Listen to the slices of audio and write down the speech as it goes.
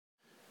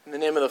In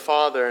the name of the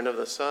Father, and of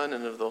the Son,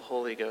 and of the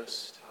Holy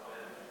Ghost.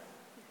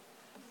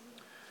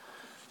 Amen.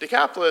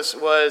 Decapolis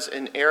was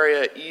an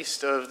area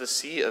east of the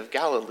Sea of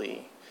Galilee.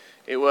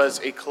 It was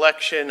a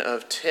collection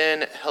of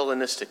 10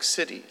 Hellenistic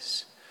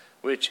cities,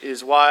 which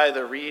is why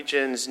the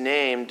region's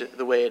named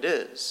the way it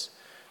is.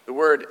 The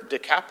word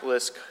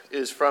Decapolis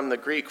is from the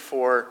Greek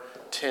for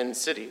 10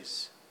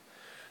 cities.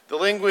 The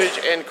language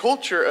and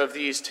culture of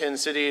these 10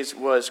 cities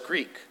was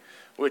Greek,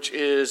 which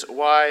is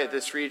why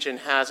this region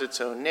has its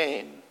own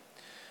name.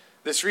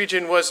 This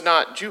region was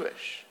not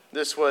Jewish.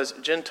 This was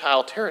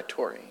Gentile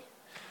territory.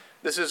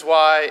 This is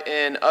why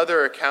in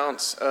other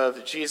accounts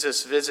of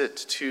Jesus' visit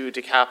to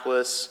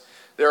Decapolis,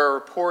 there are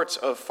reports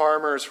of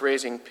farmers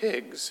raising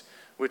pigs,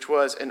 which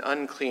was an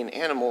unclean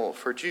animal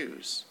for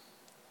Jews.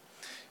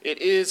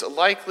 It is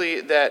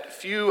likely that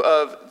few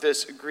of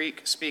this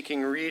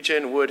Greek-speaking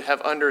region would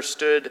have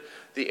understood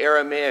the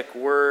Aramaic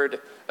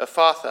word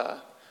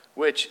Ephatha,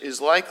 which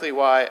is likely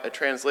why a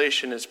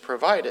translation is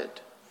provided,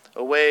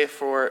 a way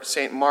for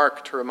St.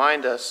 Mark to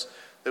remind us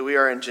that we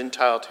are in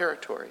Gentile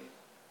territory.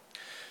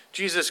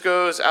 Jesus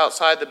goes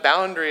outside the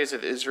boundaries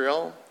of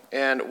Israel,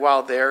 and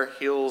while there,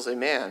 heals a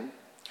man.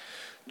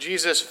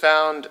 Jesus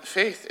found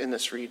faith in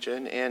this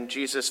region, and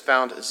Jesus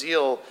found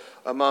zeal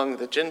among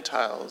the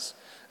Gentiles,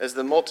 as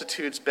the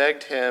multitudes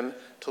begged him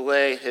to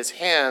lay his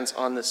hands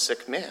on the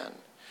sick man,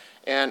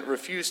 and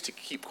refused to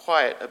keep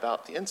quiet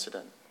about the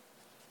incident.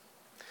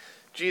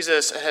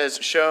 Jesus has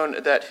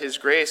shown that his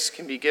grace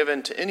can be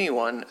given to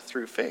anyone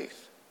through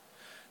faith.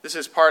 This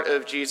is part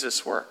of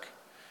Jesus' work.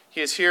 He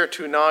is here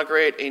to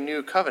inaugurate a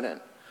new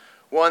covenant,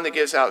 one that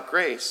gives out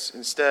grace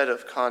instead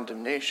of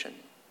condemnation.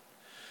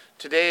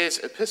 Today's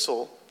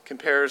epistle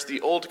compares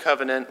the old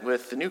covenant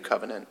with the new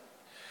covenant.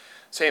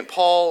 St.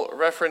 Paul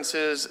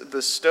references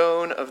the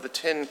stone of the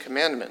 10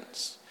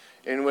 Commandments,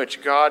 in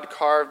which God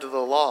carved the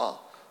law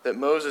that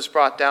Moses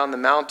brought down the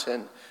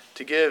mountain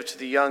to give to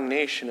the young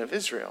nation of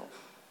Israel.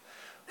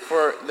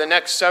 For the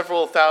next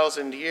several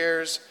thousand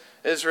years,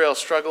 Israel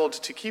struggled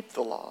to keep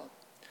the law.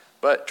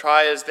 But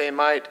try as they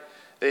might,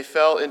 they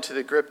fell into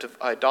the grip of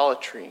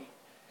idolatry,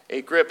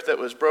 a grip that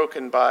was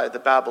broken by the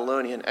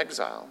Babylonian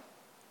exile.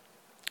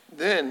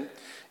 Then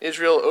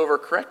Israel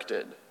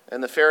overcorrected,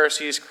 and the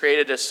Pharisees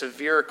created a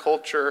severe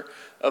culture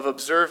of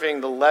observing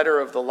the letter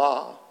of the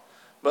law,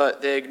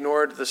 but they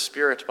ignored the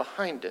spirit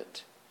behind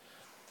it.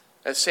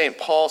 As St.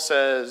 Paul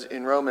says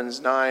in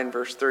Romans 9,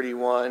 verse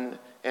 31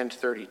 and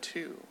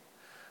 32,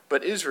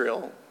 but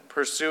Israel,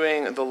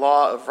 pursuing the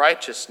law of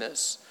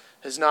righteousness,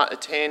 has not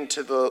attained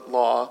to the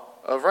law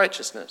of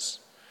righteousness.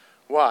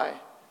 Why?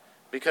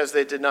 Because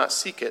they did not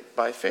seek it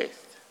by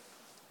faith.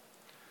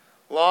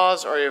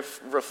 Laws are a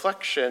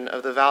reflection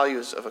of the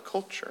values of a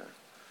culture.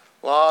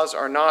 Laws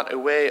are not a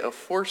way of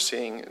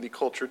forcing the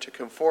culture to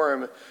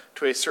conform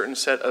to a certain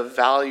set of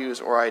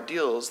values or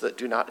ideals that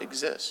do not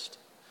exist.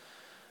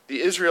 The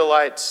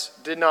Israelites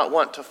did not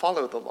want to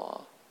follow the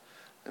law.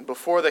 And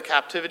before the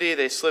captivity,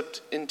 they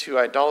slipped into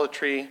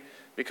idolatry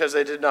because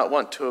they did not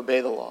want to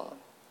obey the law.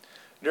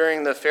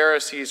 During the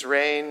Pharisees'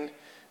 reign,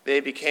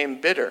 they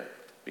became bitter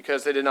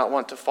because they did not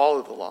want to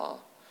follow the law.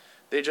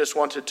 They just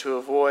wanted to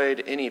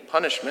avoid any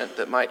punishment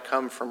that might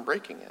come from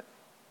breaking it.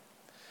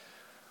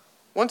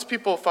 Once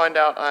people find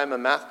out I'm a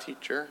math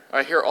teacher,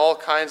 I hear all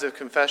kinds of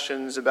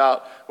confessions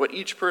about what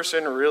each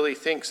person really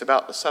thinks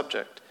about the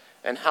subject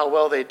and how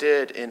well they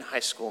did in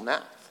high school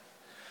math.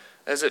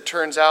 As it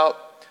turns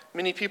out,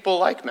 many people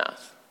like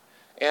math.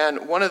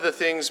 And one of the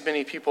things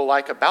many people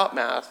like about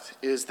math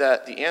is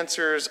that the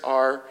answers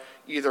are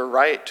either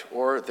right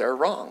or they're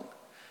wrong.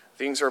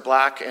 Things are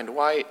black and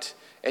white,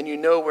 and you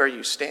know where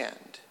you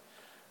stand.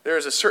 There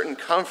is a certain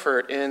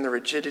comfort in the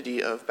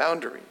rigidity of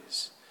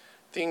boundaries.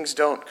 Things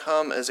don't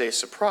come as a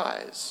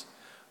surprise.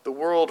 The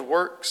world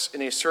works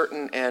in a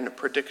certain and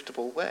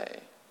predictable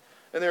way.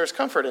 And there is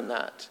comfort in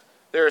that.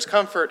 There is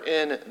comfort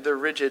in the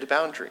rigid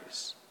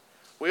boundaries.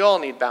 We all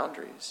need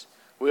boundaries.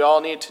 We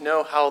all need to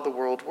know how the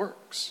world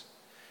works.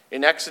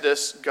 In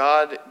Exodus,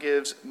 God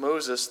gives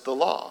Moses the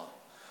law.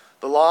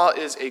 The law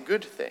is a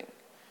good thing.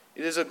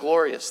 It is a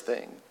glorious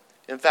thing.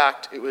 In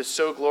fact, it was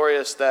so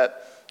glorious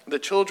that the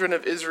children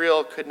of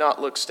Israel could not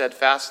look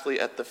steadfastly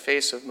at the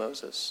face of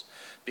Moses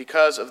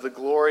because of the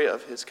glory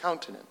of his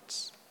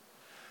countenance.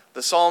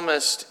 The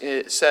psalmist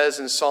says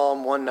in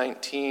Psalm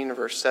 119,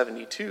 verse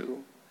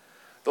 72,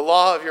 "The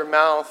law of your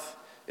mouth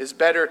is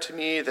better to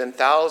me than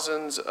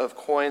thousands of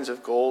coins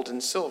of gold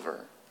and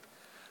silver."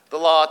 The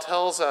law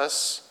tells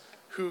us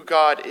who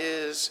God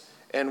is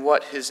and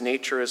what his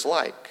nature is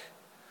like.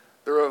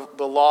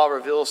 The law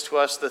reveals to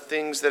us the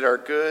things that are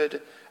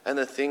good and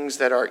the things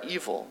that are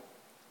evil.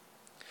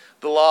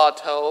 The law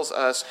tells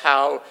us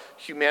how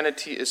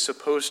humanity is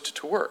supposed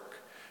to work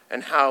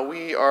and how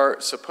we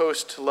are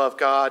supposed to love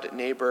God,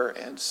 neighbor,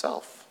 and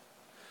self.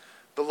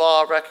 The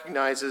law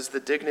recognizes the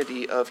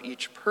dignity of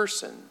each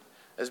person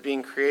as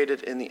being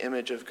created in the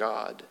image of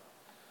God.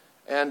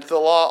 And the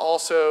law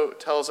also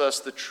tells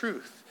us the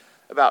truth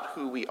about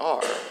who we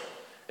are.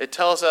 It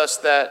tells us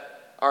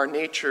that our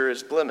nature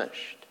is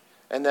blemished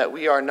and that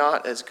we are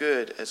not as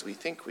good as we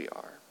think we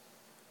are.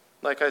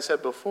 like I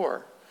said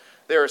before.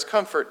 There is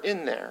comfort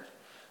in there.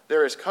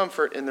 There is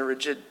comfort in the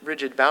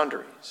rigid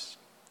boundaries.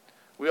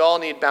 We all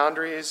need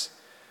boundaries.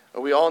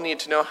 We all need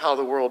to know how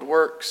the world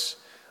works,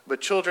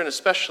 but children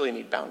especially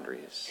need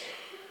boundaries.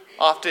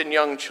 Often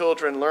young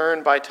children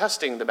learn by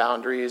testing the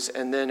boundaries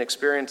and then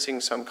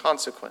experiencing some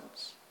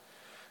consequence.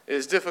 It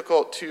is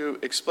difficult to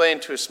explain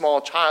to a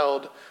small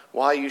child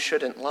why you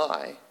shouldn't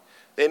lie.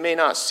 They may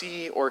not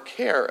see or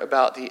care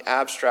about the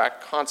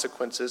abstract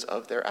consequences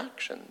of their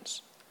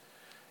actions.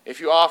 If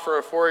you offer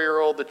a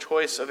 4-year-old the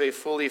choice of a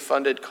fully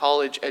funded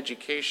college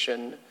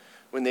education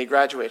when they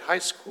graduate high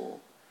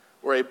school,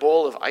 or a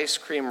bowl of ice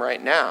cream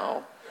right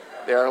now,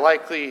 they are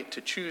likely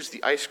to choose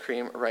the ice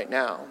cream right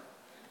now.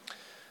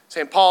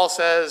 St. Paul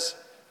says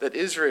that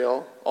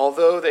Israel,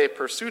 although they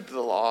pursued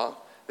the law,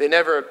 they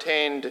never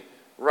obtained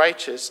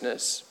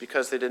righteousness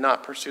because they did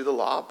not pursue the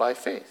law by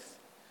faith.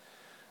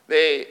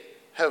 They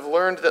have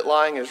learned that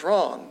lying is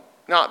wrong,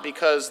 not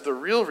because the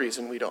real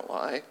reason we don't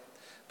lie,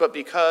 but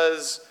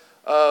because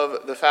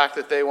of the fact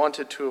that they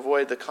wanted to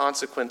avoid the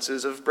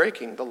consequences of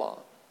breaking the law.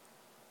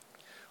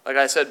 Like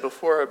I said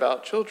before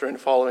about children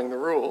following the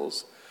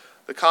rules,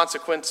 the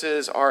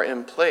consequences are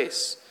in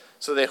place,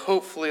 so they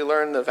hopefully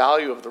learn the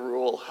value of the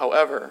rule.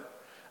 However,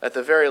 at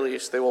the very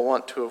least, they will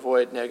want to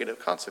avoid negative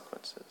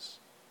consequences.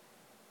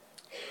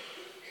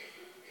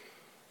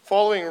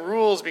 Following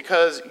rules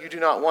because you do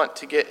not want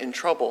to get in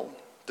trouble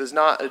does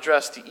not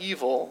address the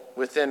evil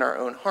within our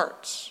own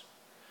hearts.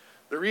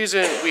 The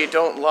reason we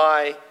don't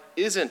lie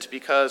isn't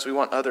because we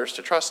want others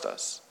to trust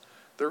us.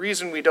 The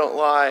reason we don't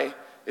lie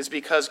is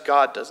because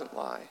God doesn't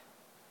lie.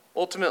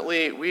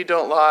 Ultimately, we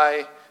don't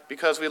lie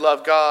because we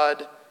love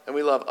God and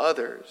we love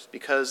others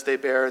because they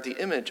bear the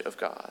image of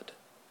God.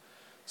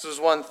 This was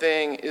one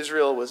thing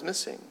Israel was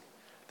missing.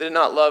 They did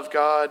not love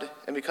God,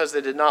 and because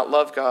they did not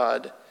love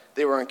God,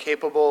 they were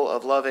incapable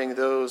of loving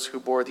those who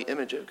bore the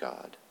image of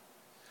God.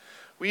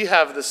 We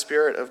have the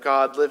Spirit of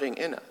God living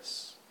in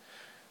us.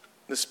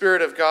 The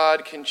Spirit of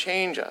God can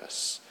change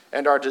us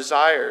and our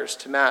desires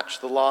to match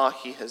the law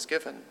he has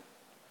given.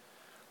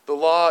 The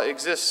law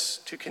exists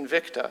to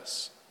convict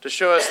us, to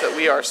show us that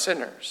we are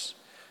sinners,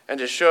 and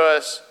to show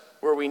us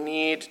where we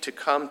need to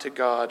come to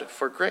God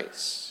for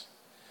grace.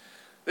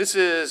 This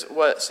is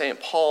what St.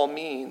 Paul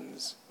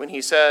means when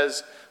he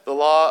says the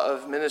law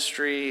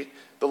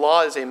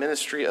is a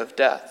ministry of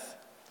death.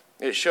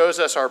 It shows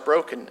us our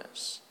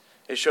brokenness.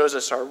 It shows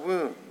us our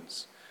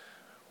wounds,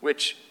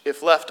 which,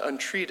 if left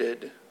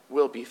untreated,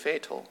 will be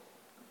fatal.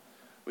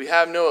 We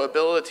have no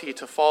ability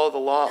to follow the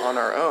law on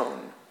our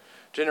own.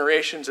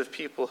 Generations of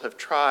people have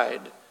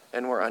tried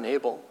and were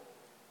unable.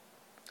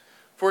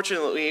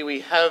 Fortunately,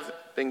 we have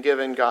been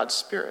given God's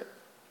Spirit.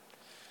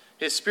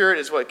 His Spirit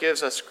is what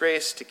gives us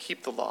grace to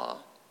keep the law.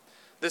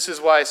 This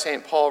is why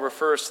St. Paul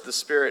refers to the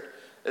Spirit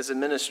as a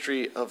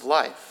ministry of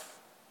life.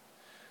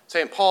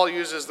 St. Paul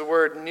uses the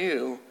word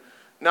new,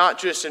 not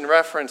just in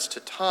reference to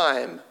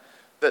time,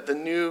 that the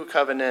new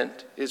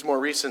covenant is more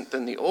recent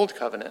than the old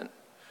covenant,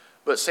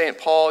 but St.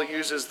 Paul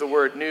uses the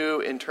word new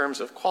in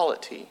terms of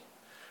quality.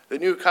 The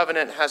new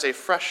covenant has a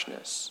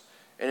freshness,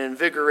 an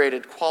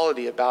invigorated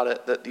quality about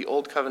it that the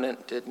old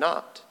covenant did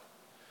not.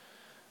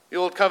 The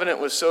old covenant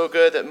was so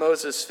good that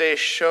Moses' face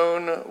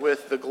shone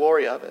with the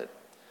glory of it.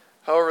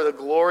 However, the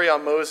glory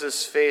on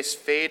Moses' face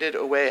faded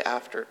away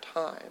after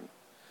time.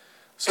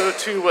 So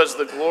too was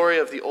the glory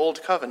of the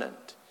old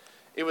covenant.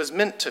 It was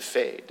meant to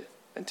fade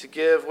and to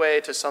give way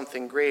to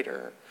something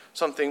greater,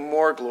 something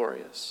more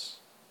glorious.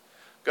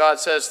 God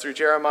says through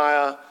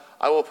Jeremiah,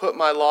 "I will put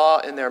my law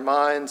in their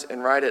minds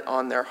and write it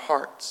on their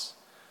hearts.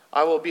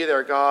 I will be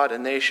their God,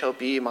 and they shall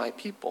be my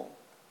people."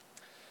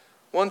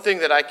 One thing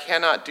that I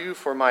cannot do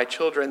for my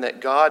children that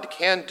God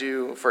can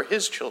do for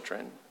his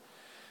children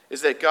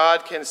is that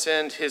God can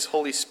send his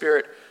Holy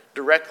Spirit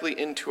directly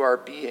into our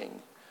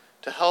being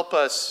to help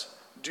us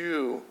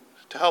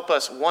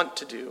want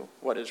to do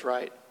what is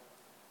right.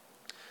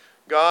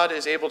 God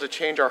is able to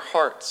change our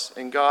hearts,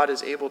 and God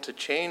is able to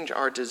change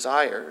our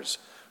desires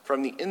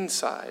from the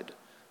inside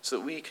so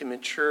that we can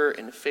mature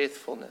in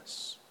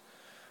faithfulness.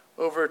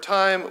 Over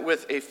time,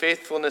 with a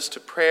faithfulness to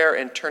prayer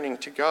and turning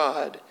to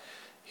God,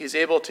 he's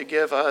able to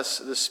give us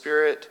the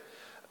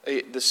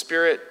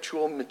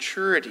spiritual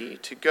maturity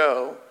to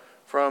go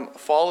from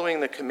following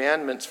the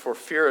commandments for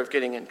fear of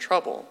getting in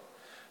trouble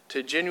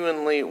to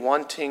genuinely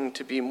wanting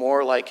to be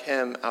more like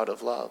him out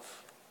of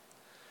love.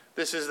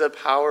 This is the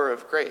power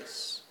of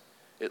grace.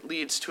 It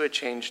leads to a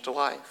changed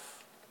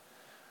life.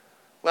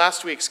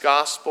 Last week's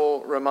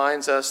gospel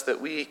reminds us that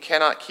we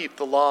cannot keep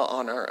the law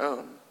on our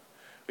own.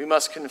 We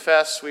must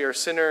confess we are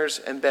sinners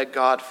and beg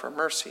God for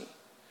mercy.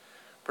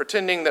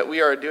 Pretending that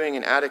we are doing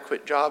an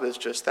adequate job is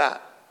just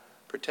that,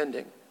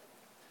 pretending.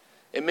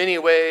 In many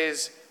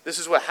ways, this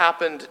is what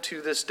happened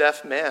to this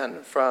deaf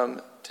man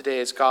from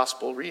today's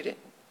gospel reading.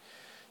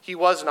 He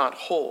was not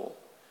whole,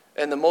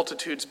 and the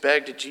multitudes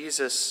begged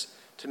Jesus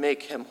to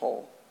make him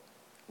whole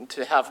and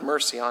to have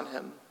mercy on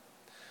him.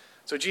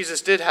 So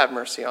Jesus did have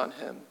mercy on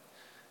him,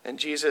 and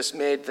Jesus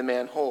made the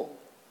man whole.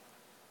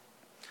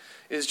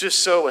 It is just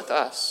so with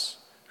us,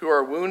 who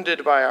are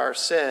wounded by our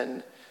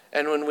sin,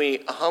 and when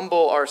we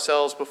humble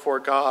ourselves before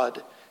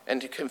God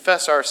and to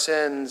confess our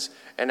sins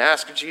and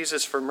ask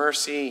Jesus for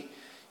mercy,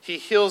 he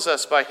heals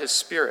us by his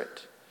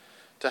Spirit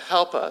to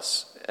help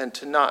us and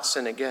to not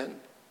sin again.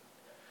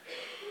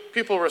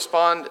 People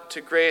respond to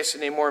grace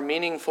in a more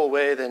meaningful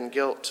way than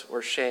guilt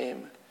or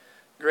shame.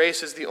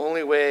 Grace is the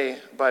only way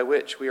by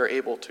which we are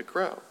able to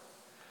grow.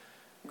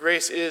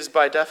 Grace is,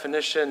 by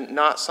definition,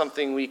 not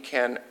something we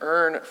can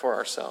earn for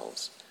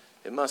ourselves.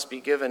 It must be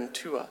given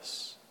to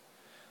us.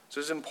 So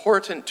it's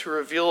important to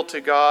reveal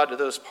to God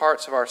those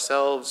parts of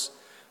ourselves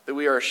that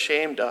we are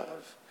ashamed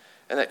of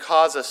and that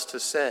cause us to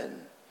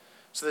sin,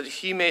 so that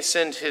he may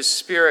send his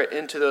Spirit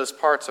into those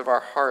parts of our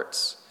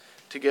hearts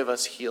to give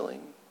us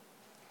healing.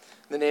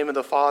 In the name of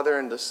the Father,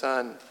 and the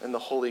Son, and the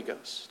Holy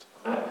Ghost.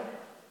 Amen.